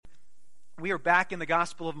We are back in the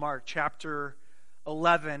Gospel of Mark, chapter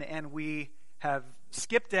 11, and we have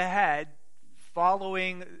skipped ahead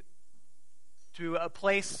following to a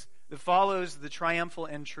place that follows the triumphal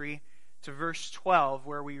entry to verse 12,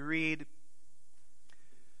 where we read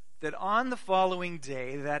that on the following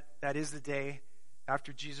day, that is the day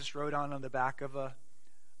after Jesus rode on the back of a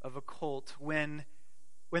colt, when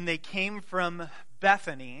they came from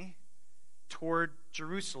Bethany toward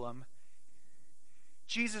Jerusalem,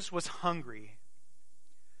 Jesus was hungry,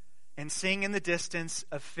 and seeing in the distance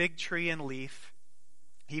a fig tree and leaf,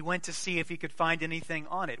 he went to see if he could find anything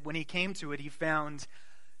on it. When he came to it, he found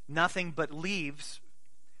nothing but leaves,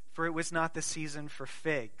 for it was not the season for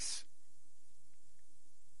figs.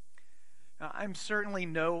 Now, I'm certainly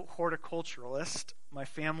no horticulturalist. My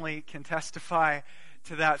family can testify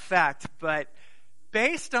to that fact, but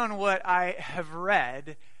based on what I have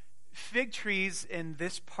read, fig trees in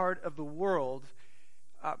this part of the world,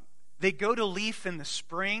 they go to leaf in the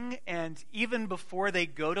spring, and even before they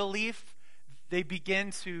go to leaf, they begin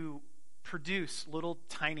to produce little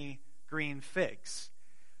tiny green figs,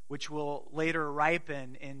 which will later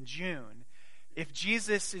ripen in June. If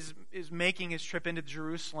Jesus is making his trip into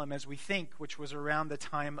Jerusalem, as we think, which was around the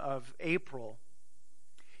time of April,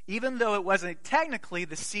 even though it wasn't technically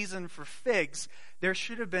the season for figs, there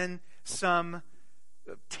should have been some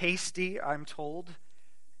tasty, I'm told,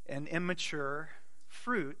 and immature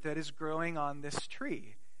fruit that is growing on this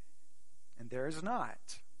tree. And there is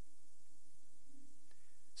not.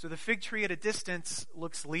 So the fig tree at a distance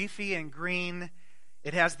looks leafy and green.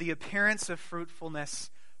 It has the appearance of fruitfulness,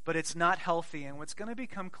 but it's not healthy. And what's going to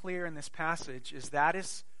become clear in this passage is that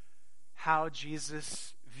is how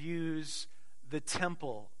Jesus views the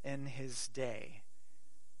temple in his day.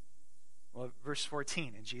 Well, verse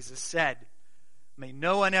 14, and Jesus said, "May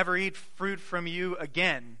no one ever eat fruit from you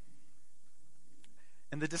again."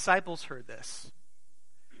 And the disciples heard this.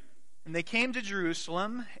 And they came to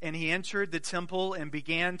Jerusalem, and he entered the temple and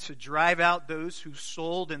began to drive out those who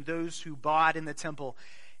sold and those who bought in the temple.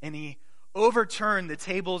 And he overturned the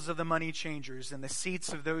tables of the money changers and the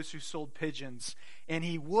seats of those who sold pigeons. And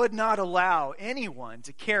he would not allow anyone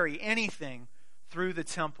to carry anything through the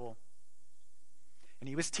temple. And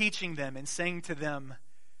he was teaching them and saying to them,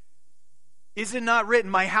 "Is it not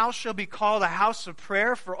written, 'My house shall be called a house of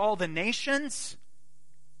prayer for all the nations'?"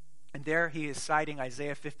 And there he is citing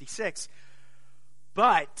Isaiah 56.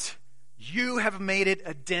 "But you have made it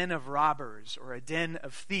a den of robbers," or a den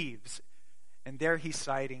of thieves. And there he's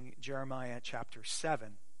citing Jeremiah chapter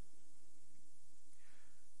 7.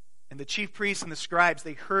 And the chief priests and the scribes,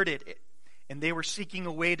 they heard it, and they were seeking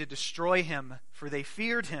a way to destroy him, for they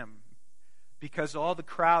feared him, because all the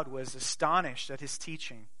crowd was astonished at his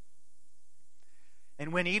teaching.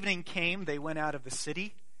 And when evening came, they went out of the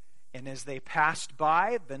city. And as they passed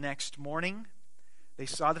by the next morning, they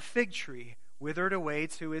saw the fig tree withered away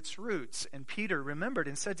to its roots. And Peter remembered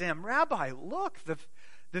and said to him, "Rabbi, look,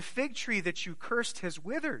 the fig tree that you cursed has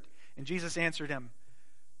withered." And Jesus answered him,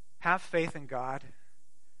 "Have faith in God.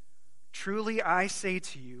 Truly I say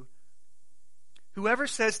to you, whoever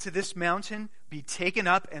says to this mountain, 'Be taken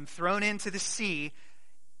up and thrown into the sea,'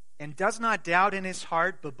 and does not doubt in his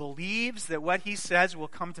heart, but believes that what he says will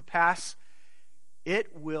come to pass,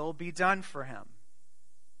 it will be done for him.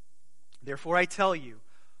 Therefore I tell you,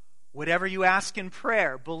 whatever you ask in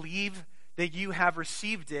prayer, believe that you have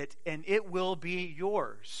received it, and it will be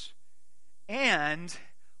yours. And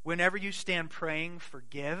whenever you stand praying,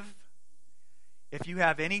 forgive. If you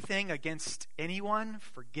have anything against anyone,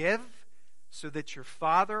 forgive, so that your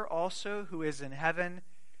Father also, who is in heaven,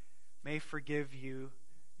 may forgive you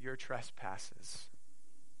your trespasses."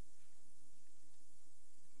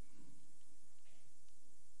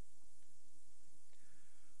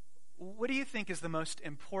 What do you think is the most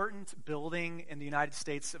important building in the United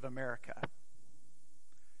States of America?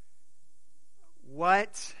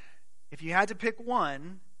 What, if you had to pick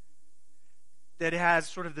one that has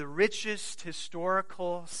sort of the richest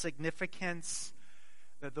historical significance,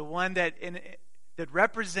 the one that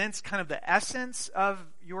represents kind of the essence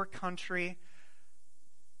of your country,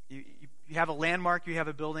 you have a landmark, you have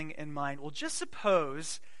a building in mind. Well, just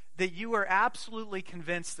suppose that you are absolutely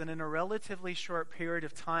convinced that in a relatively short period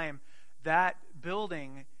of time, that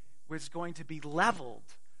building was going to be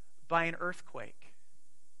leveled by an earthquake.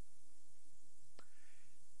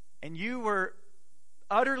 And you were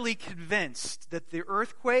utterly convinced that the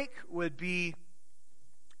earthquake would be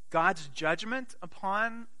God's judgment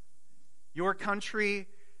upon your country,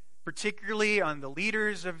 particularly on the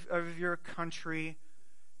leaders of your country.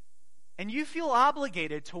 And you feel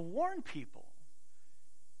obligated to warn people.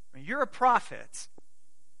 You're a prophet,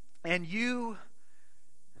 and you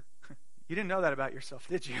You didn't know that about yourself,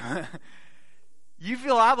 did you? You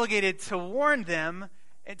feel obligated to warn them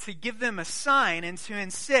and to give them a sign and to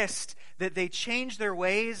insist that they change their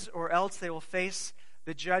ways, or else they will face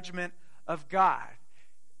the judgment of God.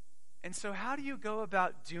 And so how do you go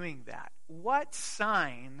about doing that? What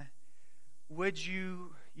sign would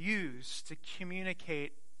you use to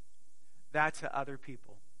communicate that to other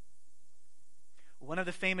people? One of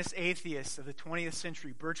the famous atheists of the 20th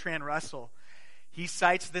century, Bertrand Russell, he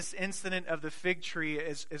cites this incident of the fig tree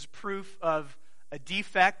as proof of a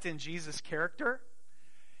defect in Jesus' character.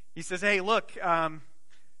 He says, hey, look,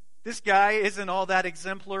 this guy isn't all that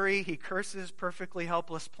exemplary. He curses perfectly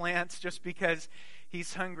helpless plants just because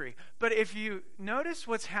he's hungry. But if you notice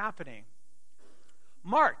what's happening,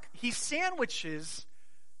 Mark, he sandwiches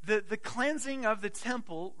the cleansing of the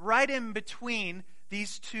temple right in between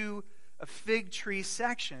these two fig tree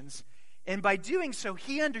sections. And by doing so,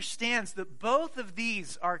 he understands that both of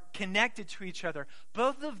these are connected to each other.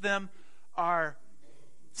 Both of them are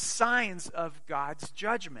signs of God's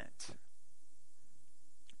judgment.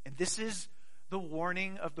 And this is the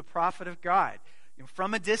warning of the prophet of God.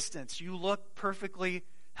 From a distance, you look perfectly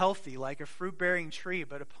healthy, like a fruit-bearing tree,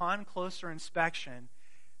 but upon closer inspection,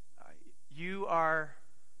 you are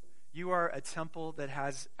a temple that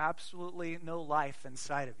has absolutely no life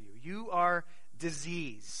inside of you. You are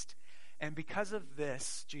diseased. And because of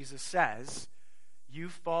this, Jesus says, you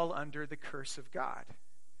fall under the curse of God.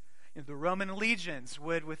 The Roman legions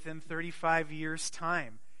would, within 35 years'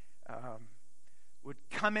 time, would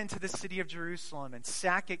come into the city of Jerusalem and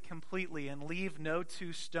sack it completely and leave no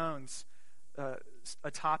two stones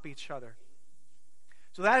atop each other.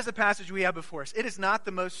 So that is the passage we have before us. It is not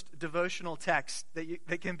the most devotional text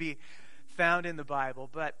that can be found in the Bible,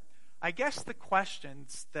 but I guess the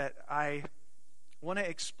questions that I want to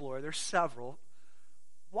explore, there's several.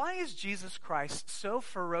 Why is Jesus Christ so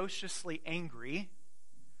ferociously angry?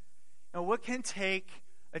 Now, what can take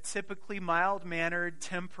a typically mild-mannered,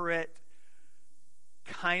 temperate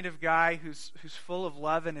kind of guy who's full of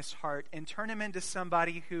love in his heart and turn him into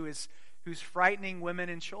somebody who's frightening women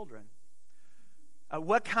and children?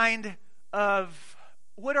 What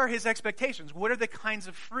are his expectations? What are the kinds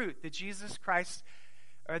of fruit that Jesus Christ,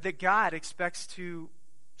 or that God expects to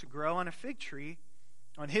grow on a fig tree,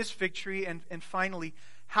 on his fig tree? And finally,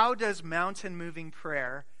 how does mountain-moving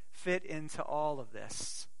prayer fit into all of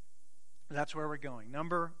this? That's where we're going.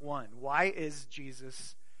 Number one, why is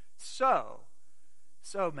Jesus so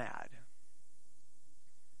mad?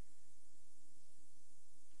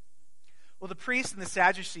 Well, the priests and the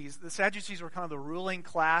Sadducees were kind of the ruling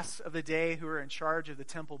class of the day who were in charge of the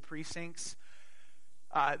temple precincts.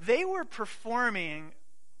 They were performing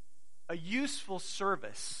a useful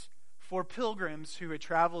service for pilgrims who had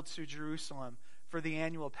traveled to Jerusalem for the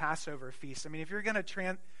annual Passover feast. I mean, if you're going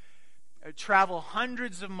to travel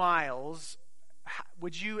hundreds of miles,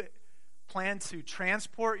 would you plan to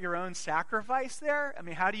transport your own sacrifice there? I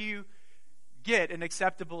mean, how do you get an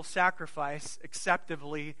acceptable sacrifice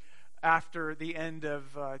acceptably after the end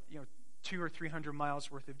of 200 or 300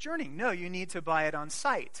 miles worth of journeying? No, you need to buy it on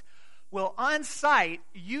site. Well, on site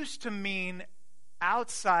used to mean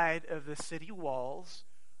outside of the city walls,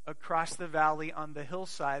 across the valley on the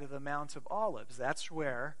hillside of the Mount of Olives. That's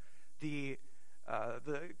where the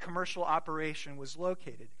commercial operation was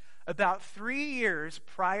located. About 3 years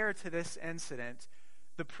prior to this incident,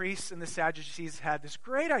 the priests and the Sadducees had this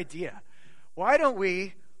great idea. Why don't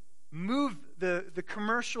we move the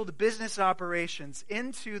commercial, the business operations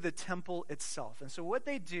into the temple itself? And so what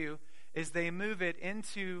they do is they move it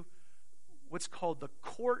into what's called the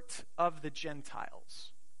court of the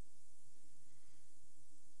Gentiles.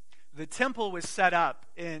 The temple was set up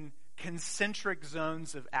in concentric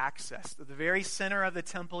zones of access. At the very center of the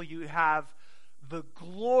temple, you have the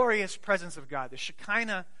glorious presence of God, the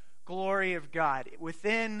Shekinah glory of God,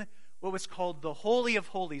 within what was called the Holy of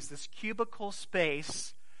Holies, this cubicle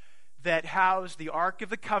space that housed the Ark of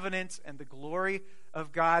the Covenant and the glory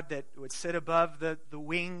of God that would sit above the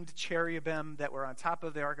winged cherubim that were on top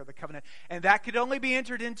of the Ark of the Covenant. And that could only be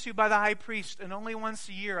entered into by the high priest, and only once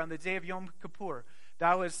a year on the day of Yom Kippur.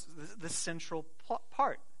 That was the central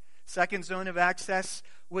part. Second zone of access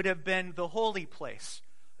would have been the holy place,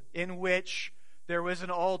 in which there was an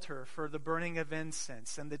altar for the burning of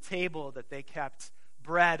incense, and the table that they kept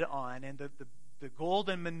bread on, and the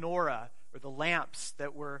golden menorah, or the lamps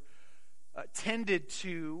that were tended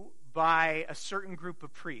to by a certain group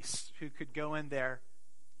of priests who could go in there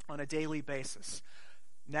on a daily basis.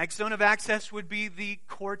 Next zone of access would be the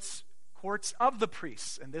courts of the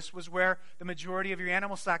priests, and this was where the majority of your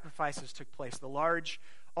animal sacrifices took place. The large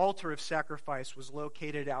altar of sacrifice was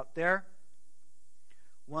located out there.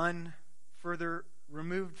 One further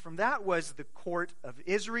removed from that was the court of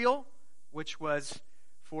Israel, which was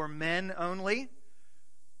for men only.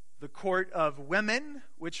 The court of women,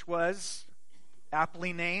 which was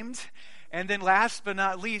aptly named. And then last but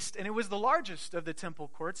not least, and it was the largest of the temple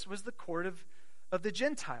courts, was the court of the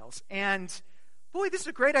Gentiles. And boy, this is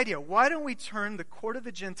a great idea. Why don't we turn the court of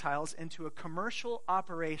the Gentiles into a commercial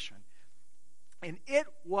operation? And it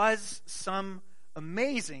was some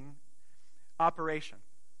amazing operation.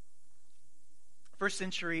 First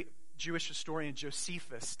century Jewish historian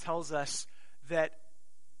Josephus tells us that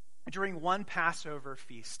during one Passover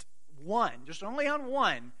feast, just only on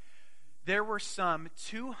one, there were some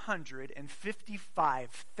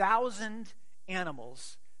 255,000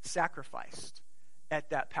 animals sacrificed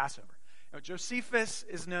at that Passover. Now, Josephus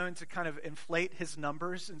is known to kind of inflate his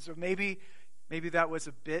numbers, and so maybe that was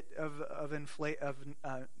a bit of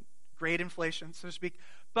great inflation, so to speak.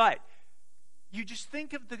 But you just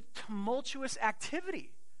think of the tumultuous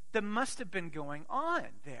activity that must have been going on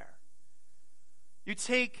there. You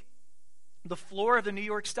take the floor of the New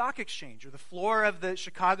York Stock Exchange or the floor of the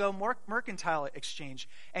Chicago Mercantile Exchange,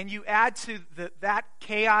 and you add to that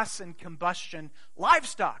chaos and combustion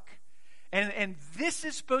livestock. And this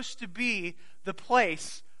is supposed to be the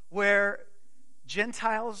place where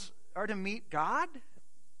Gentiles are to meet God?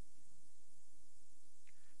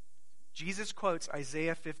 Jesus quotes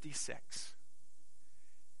Isaiah 56.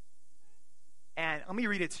 And let me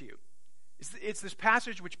read it to you. It's this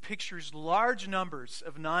passage which pictures large numbers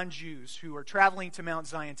of non-Jews who are traveling to Mount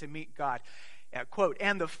Zion to meet God. Quote,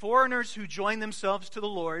 "And the foreigners who join themselves to the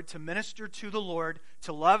Lord, to minister to the Lord,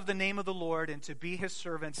 to love the name of the Lord, and to be his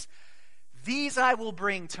servants, these I will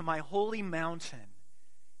bring to my holy mountain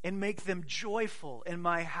and make them joyful in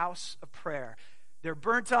my house of prayer. Their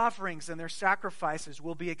burnt offerings and their sacrifices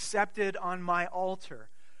will be accepted on my altar.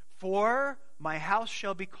 For my house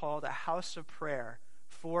shall be called a house of prayer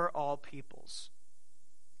for all peoples."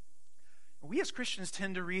 We as Christians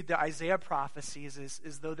tend to read the Isaiah prophecies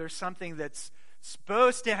as though there's something that's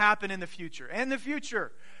supposed to happen in the future. In the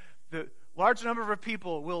future, the large number of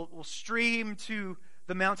people will stream to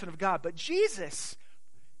the mountain of God. But Jesus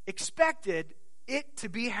expected it to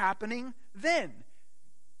be happening then.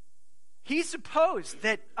 He supposed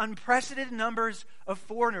that unprecedented numbers of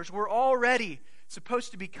foreigners were already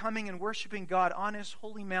supposed to be coming and worshiping God on his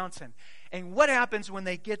holy mountain. And what happens when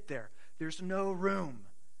they get there? There's no room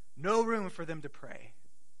for them to pray.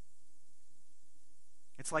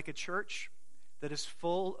 It's like a church that is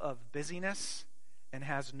full of busyness and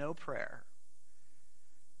has no prayer.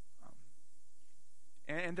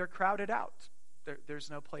 And they're crowded out. There's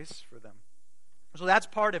no place for them. So that's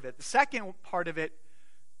part of it. The second part of it,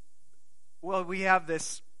 well, we have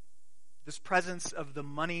this presence of the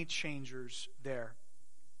money changers there.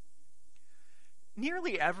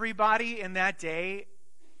 Nearly everybody in that day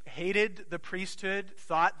hated the priesthood,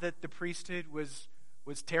 thought that the priesthood was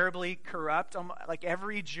terribly corrupt. Like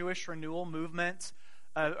every Jewish renewal movement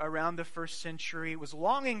around the first century was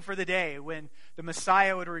longing for the day when the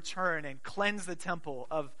Messiah would return and cleanse the temple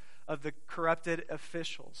of the corrupted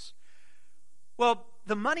officials. Well,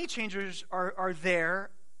 the money changers are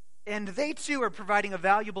there, and they too are providing a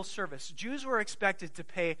valuable service. Jews were expected to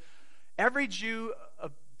pay, every Jew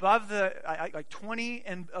above like 20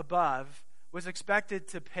 and above was expected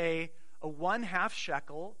to pay a 1/2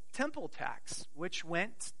 shekel temple tax, which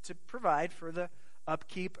went to provide for the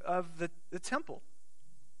upkeep of the temple.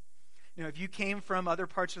 You know, if you came from other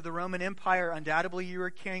parts of the Roman Empire, undoubtedly you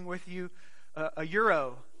were carrying with you a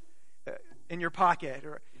euro in your pocket,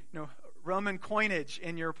 or Roman coinage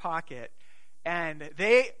in your pocket. And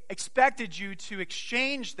they expected you to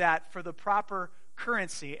exchange that for the proper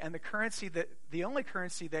currency, and the only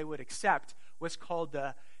currency they would accept was called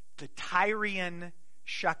the Tyrian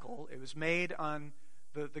shekel. It was made on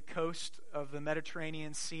the coast of the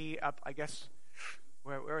Mediterranean Sea up, I guess,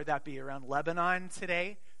 where would that be? Around Lebanon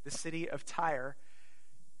today, the city of Tyre.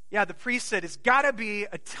 Yeah, the priest said it's got to be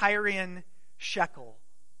a Tyrian shekel.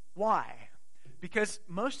 Why? Because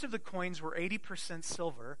most of the coins were 80%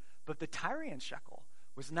 silver, but the Tyrian shekel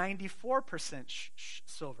was 94%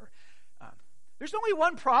 silver. There's only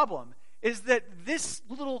one problem, is that this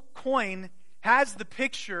little coin has the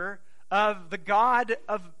picture of the god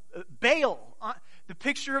of Baal, the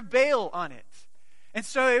picture of Baal on it. And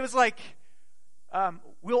so it was like,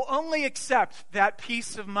 we'll only accept that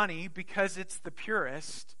piece of money because it's the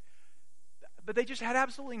purest. But they just had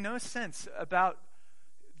absolutely no sense about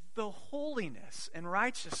the holiness and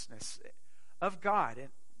righteousness of God. And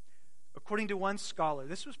according to one scholar,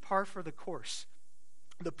 this was par for the course.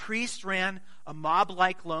 The priest ran a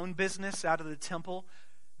mob-like loan business out of the temple.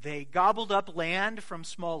 They gobbled up land from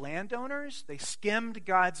small landowners. They skimmed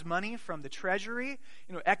God's money from the treasury.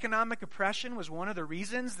 Economic oppression was one of the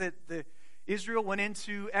reasons that Israel went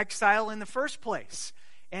into exile in the first place.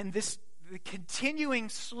 And the continuing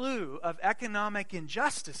slew of economic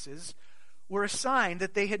injustices were a sign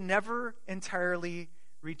that they had never entirely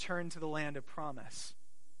returned to the land of promise.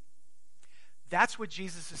 That's what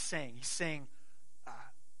Jesus is saying. He's saying,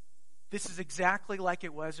 this is exactly like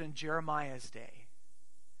it was in Jeremiah's day.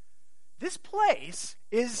 This place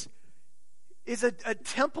is a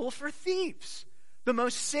temple for thieves. The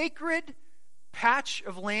most sacred patch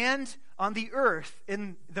of land on the earth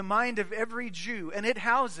in the mind of every Jew. And it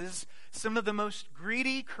houses some of the most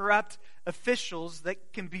greedy, corrupt officials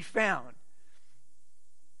that can be found.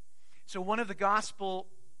 So one of the gospel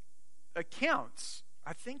accounts,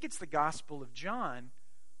 I think it's the Gospel of John,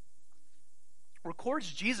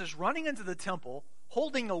 records Jesus running into the temple,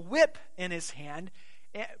 holding a whip in his hand,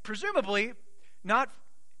 presumably not,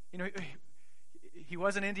 he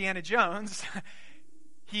wasn't Indiana Jones.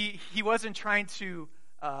 He wasn't trying to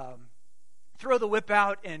throw the whip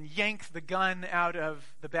out and yank the gun out of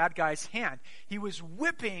the bad guy's hand. He was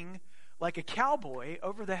whipping like a cowboy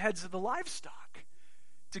over the heads of the livestock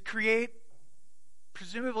to create,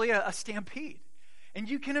 presumably, a stampede. And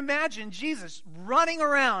you can imagine Jesus running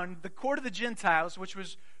around the court of the Gentiles, which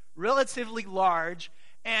was relatively large,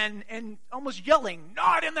 and almost yelling,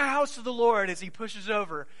 "Not in the house of the Lord," as he pushes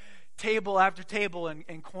over table after table,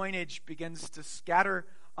 and coinage begins to scatter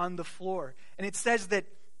on the floor. And it says that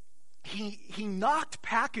he knocked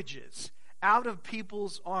packages out of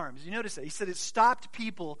people's arms. You notice that? He said it stopped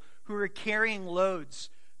people who were carrying loads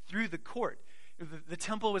through the court. The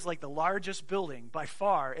temple was like the largest building by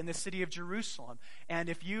far in the city of Jerusalem. And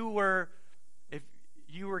if you were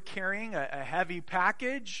carrying a heavy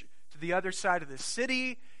package to the other side of the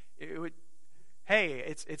city,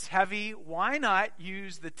 it's heavy. Why not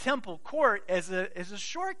use the temple court as a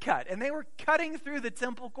shortcut? And they were cutting through the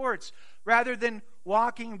temple courts rather than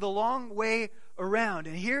walking the long way around.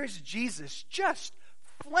 And here's Jesus just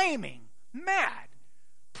flaming mad,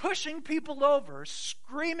 pushing people over,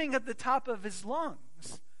 screaming at the top of his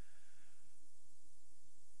lungs,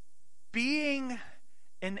 being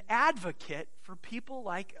an advocate for people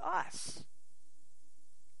like us.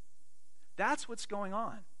 That's what's going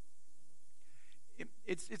on.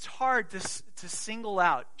 It's hard to single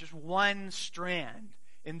out just one strand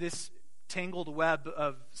in this tangled web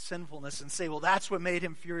of sinfulness and say, well, that's what made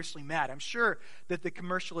him furiously mad. I'm sure that the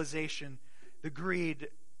commercialization, the greed,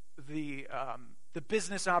 the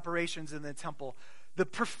business operations in the temple, the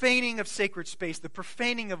profaning of sacred space, the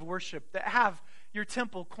profaning of worship, that have your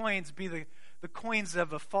temple coins be the coins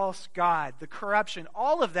of a false god, the corruption,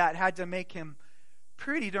 all of that had to make him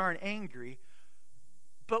pretty darn angry.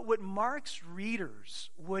 But what Mark's readers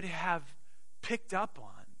would have picked up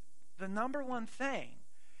on, the number one thing,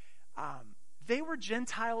 they were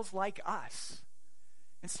Gentiles like us.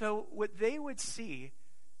 And so what they would see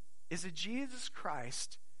is a Jesus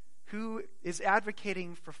Christ who is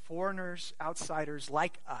advocating for foreigners, outsiders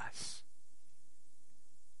like us.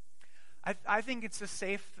 I think it's a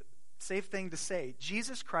safe thing to say.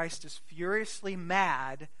 Jesus Christ is furiously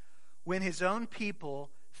mad when his own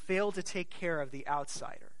people fail to take care of the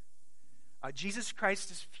outsider. Jesus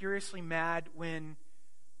Christ is furiously mad when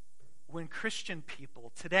Christian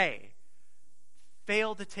people today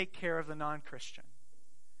fail to take care of the non-Christian.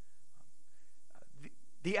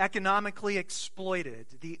 The economically exploited,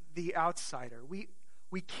 the outsider.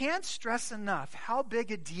 We can't stress enough how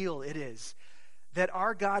big a deal it is that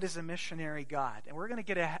our God is a missionary God. And we're going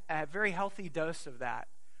to get a very healthy dose of that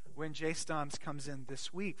when Jay Stoms comes in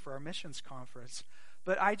this week for our missions conference.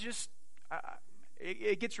 But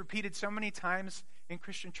it gets repeated so many times in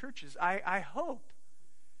Christian churches. I hope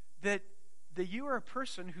that you are a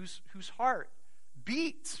person whose heart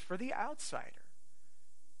beats for the outsider.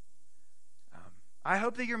 I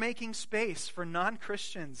hope that you're making space for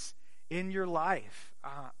non-Christians in your life.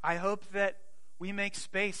 I hope that we make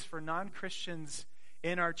space for non-Christians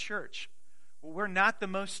in our church. We're not the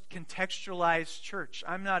most contextualized church.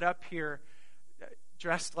 I'm not up here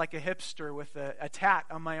dressed like a hipster with a tat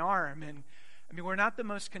on my arm. And we're not the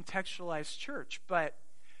most contextualized church, but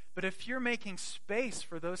if you're making space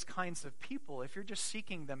for those kinds of people, if you're just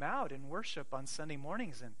seeking them out in worship on Sunday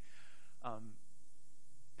mornings and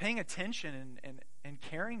paying attention and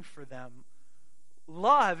caring for them,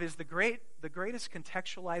 love is the greatest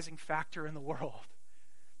contextualizing factor in the world.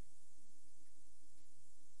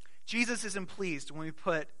 Jesus isn't pleased when we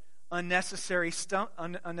put unnecessary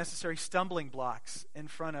stumbling blocks in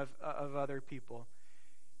front of other people.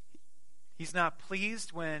 He's not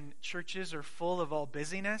pleased when churches are full of all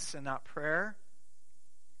busyness and not prayer.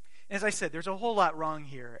 As I said, there's a whole lot wrong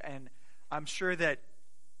here, and I'm sure that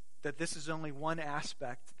this is only one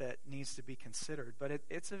aspect that needs to be considered, but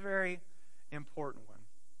it's a very important one.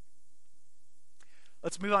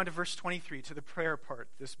 Let's move on to verse 23, to the prayer part,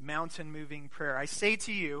 this mountain-moving prayer. I say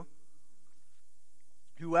to you,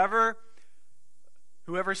 whoever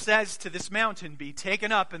says to this mountain, be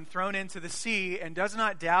taken up and thrown into the sea, and does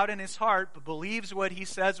not doubt in his heart, but believes what he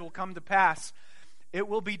says will come to pass, it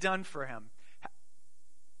will be done for him.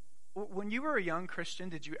 When you were a young Christian,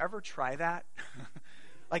 did you ever try that?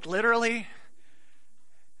 Like literally?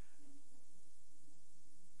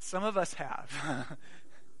 Some of us have.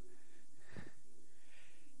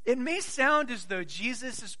 It may sound as though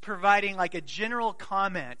Jesus is providing like a general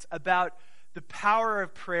comment about the power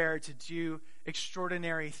of prayer to do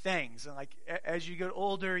extraordinary things. And like as you get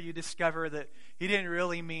older, you discover that he didn't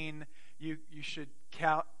really mean you should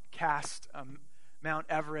cast Mount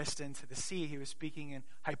Everest into the sea. He was speaking in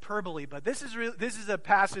hyperbole. But this is a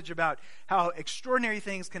passage about how extraordinary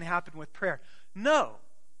things can happen with prayer. No,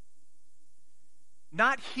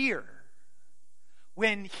 not here.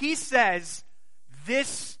 When he says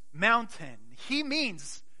this mountain, he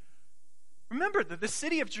means, remember that the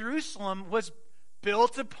city of Jerusalem was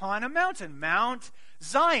built upon a mountain, Mount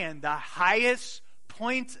Zion. The highest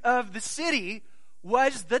point of the city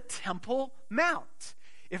was the Temple Mount.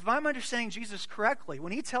 If I'm understanding Jesus correctly,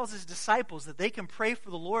 when he tells his disciples that they can pray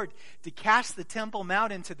for the Lord to cast the Temple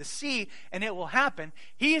Mount into the sea and it will happen,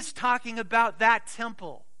 he is talking about that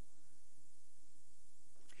temple.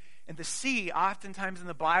 And the sea, oftentimes in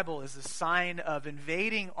the Bible, is a sign of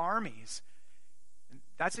invading armies. And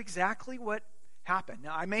that's exactly what happened.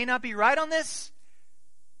 Now, I may not be right on this,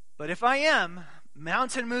 but if I am,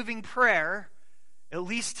 mountain-moving prayer, at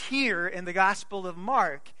least here in the Gospel of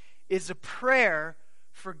Mark, is a prayer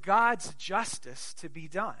for God's justice to be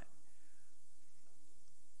done.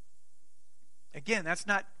 Again, that's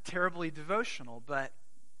not terribly devotional, but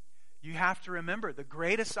you have to remember the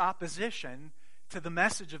greatest opposition to the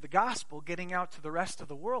message of the gospel getting out to the rest of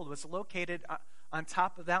the world was located on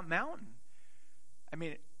top of that mountain. I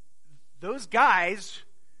mean, those guys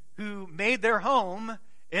who made their home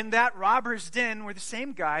in that robber's den were the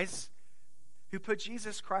same guys who put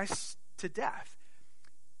Jesus Christ to death.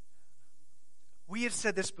 We have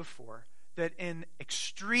said this before, that in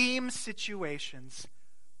extreme situations,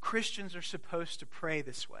 Christians are supposed to pray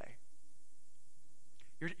this way.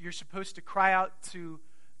 You're supposed to cry out to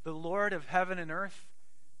the Lord of heaven and earth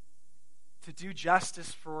to do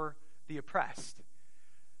justice for the oppressed.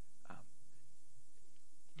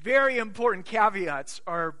 Very important caveats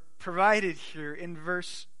are provided here in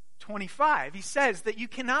verse 25. He says that you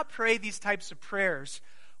cannot pray these types of prayers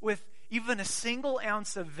with even a single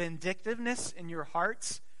ounce of vindictiveness in your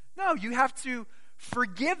hearts. No, you have to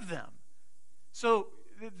forgive them. So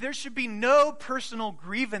there should be no personal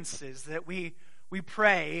grievances that we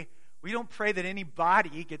pray. We don't pray that any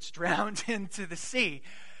body gets drowned into the sea.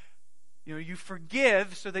 You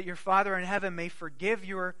forgive so that your Father in heaven may forgive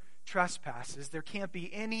your trespasses. There can't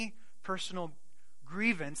be any personal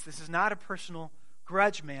grievance. This is not a personal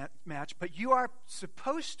grudge match, but you are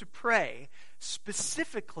supposed to pray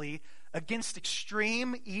specifically against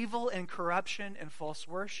extreme evil and corruption and false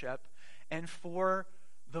worship, and for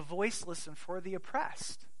the voiceless and for the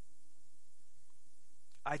oppressed.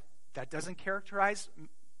 That doesn't characterize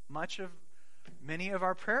many of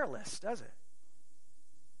our prayer lists, does it?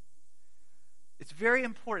 It's very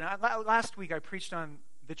important. Last week I preached on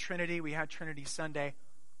the Trinity. We had Trinity Sunday.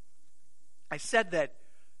 I said that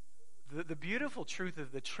the beautiful truth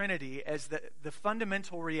of the Trinity is that the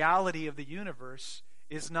fundamental reality of the universe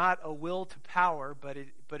is not a will to power, but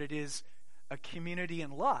it is a community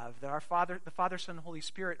in love. That the Father, Son, and Holy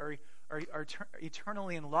Spirit are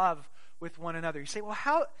eternally in love with one another. You say, well,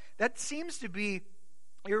 how? That seems to be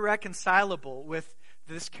irreconcilable with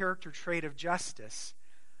this character trait of justice.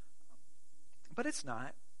 But it's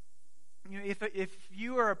not. If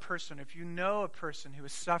you are a person, if you know a person who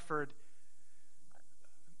has suffered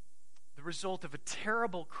the result of a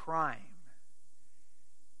terrible crime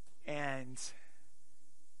and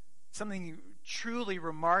something truly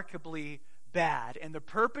remarkably bad, and the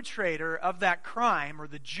perpetrator of that crime or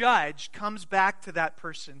the judge comes back to that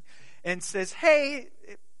person and says, hey,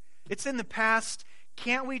 it's in the past,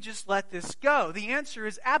 can't we just let this go? The answer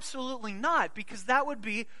is absolutely not, because that would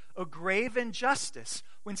be a grave injustice.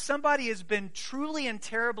 When somebody has been truly and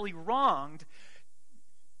terribly wronged,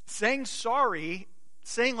 saying sorry,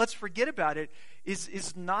 saying let's forget about it,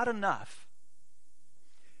 is not enough.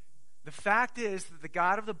 The fact is that the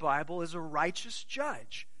God of the Bible is a righteous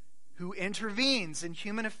judge who intervenes in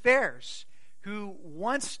human affairs, who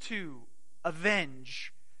wants to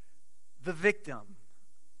avenge the victim,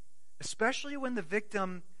 especially when the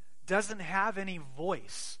victim doesn't have any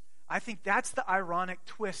voice. I think that's the ironic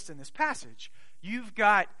twist in this passage. You've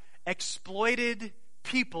got exploited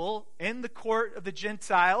people in the court of the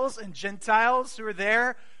Gentiles, and Gentiles who are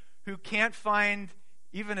there who can't find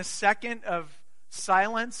even a second of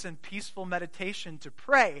silence and peaceful meditation to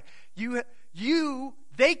pray.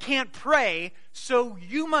 They can't pray, so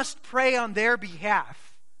you must pray on their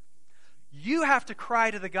behalf. You have to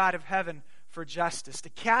cry to the God of heaven for justice, to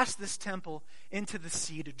cast this temple into the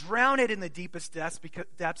sea, to drown it in the deepest depths,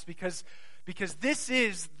 because this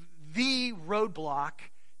is the roadblock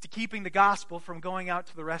to keeping the gospel from going out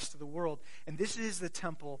to the rest of the world. And this is the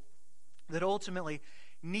temple that ultimately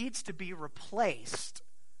needs to be replaced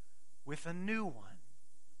with a new one,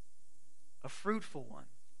 a fruitful one.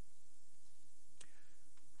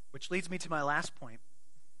 Which leads me to my last point.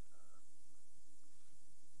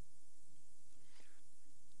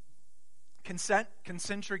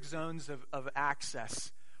 Concentric zones of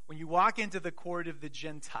access. When you walk into the court of the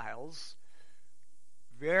Gentiles,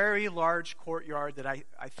 very large courtyard that I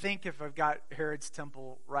think, if I've got Herod's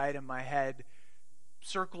temple right in my head,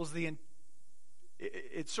 circles the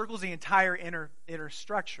entire inner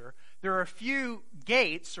structure. There are a few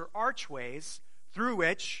gates or archways through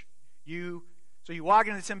which you walk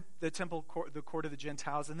into the temple court, the court of the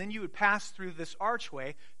Gentiles, and then you would pass through this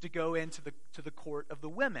archway to go into the court of the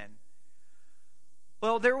women.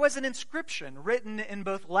 Well, there was an inscription written in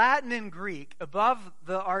both Latin and Greek above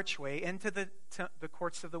the archway into the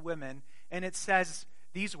courts of the women, and it says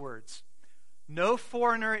these words: "No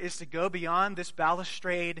foreigner is to go beyond this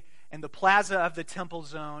balustrade and the plaza of the temple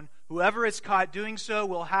zone. Whoever is caught doing so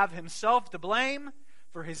will have himself to blame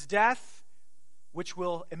for his death, which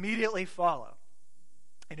will immediately follow."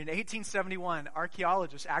 And in 1871,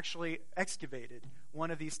 archaeologists actually excavated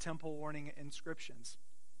one of these temple warning inscriptions.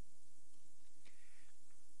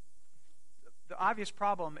 The obvious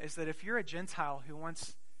problem is that if you're a Gentile who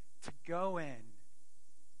wants to go in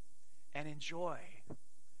and enjoy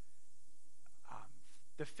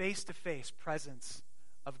the face-to-face presence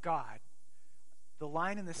of God, the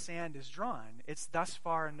line in the sand is drawn. It's thus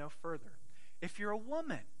far and no further. If you're a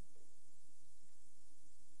woman,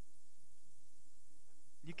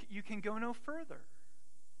 you can go no further.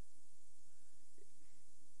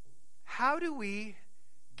 How do we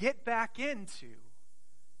get back into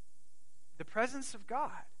the presence of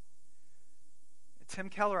God? Tim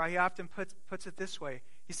Keller, he often puts it this way.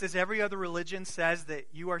 He says every other religion says that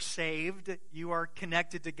you are saved, you are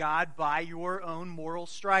connected to God by your own moral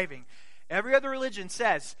striving. Every other religion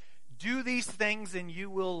says, do these things and you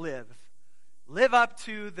will live. Live up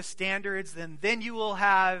to the standards and then you will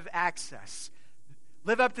have access.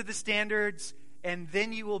 Live up to the standards and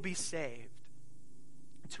then you will be saved.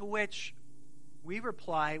 To which we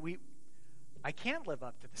reply, I can't live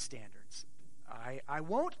up to the standards. I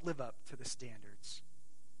won't live up to the standards.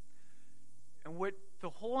 And what the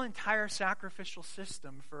whole entire sacrificial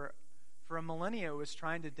system for a millennia was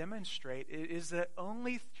trying to demonstrate is that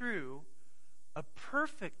only through a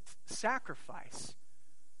perfect sacrifice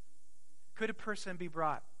could a person be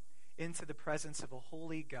brought into the presence of a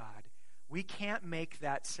holy God. We can't make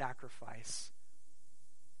that sacrifice,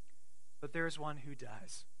 but there is one who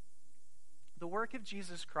does. The work of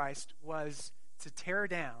Jesus Christ was to tear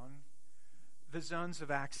down the zones of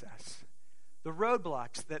access, the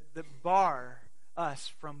roadblocks that bar us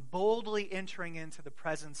from boldly entering into the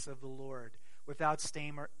presence of the Lord without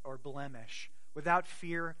stain or blemish, without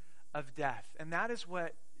fear of death. And that is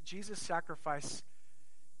what Jesus' sacrifice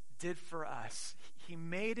did for us. He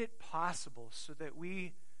made it possible so that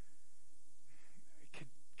we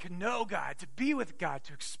could know God, to be with God,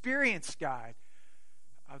 to experience God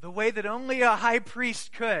the way that only a high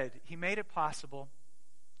priest could. He made it possible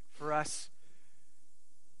for us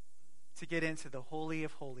to get into the Holy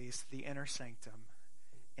of Holies, the inner sanctum.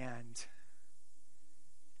 And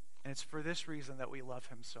it's for this reason that we love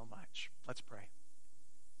him so much. Let's pray.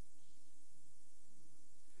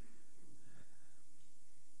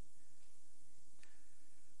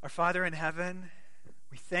 Our Father in heaven,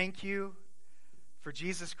 we thank you for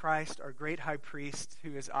Jesus Christ, our great high priest,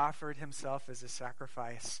 who has offered himself as a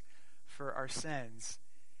sacrifice for our sins,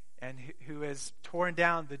 and who has torn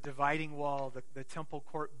down the dividing wall, the temple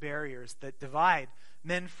court barriers that divide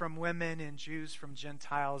men from women and Jews from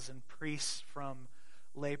Gentiles and priests from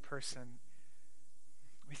layperson.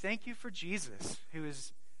 We thank you for Jesus, who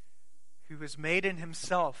has made in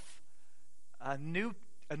himself a new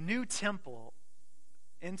temple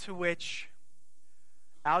into which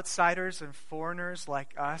outsiders and foreigners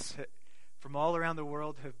like us from all around the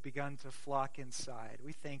world have begun to flock inside.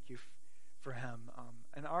 We thank you for him.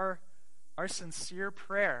 And our sincere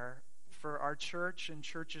prayer for our church and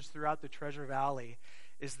churches throughout the Treasure Valley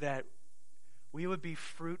is that we would be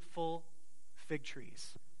fruitful fig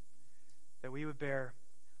trees, that we would bear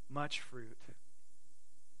much fruit.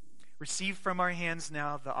 Receive from our hands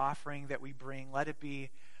now the offering that we bring. Let it be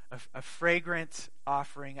a fragrant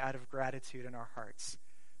offering out of gratitude in our hearts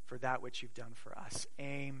for that which you've done for us.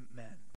 Amen.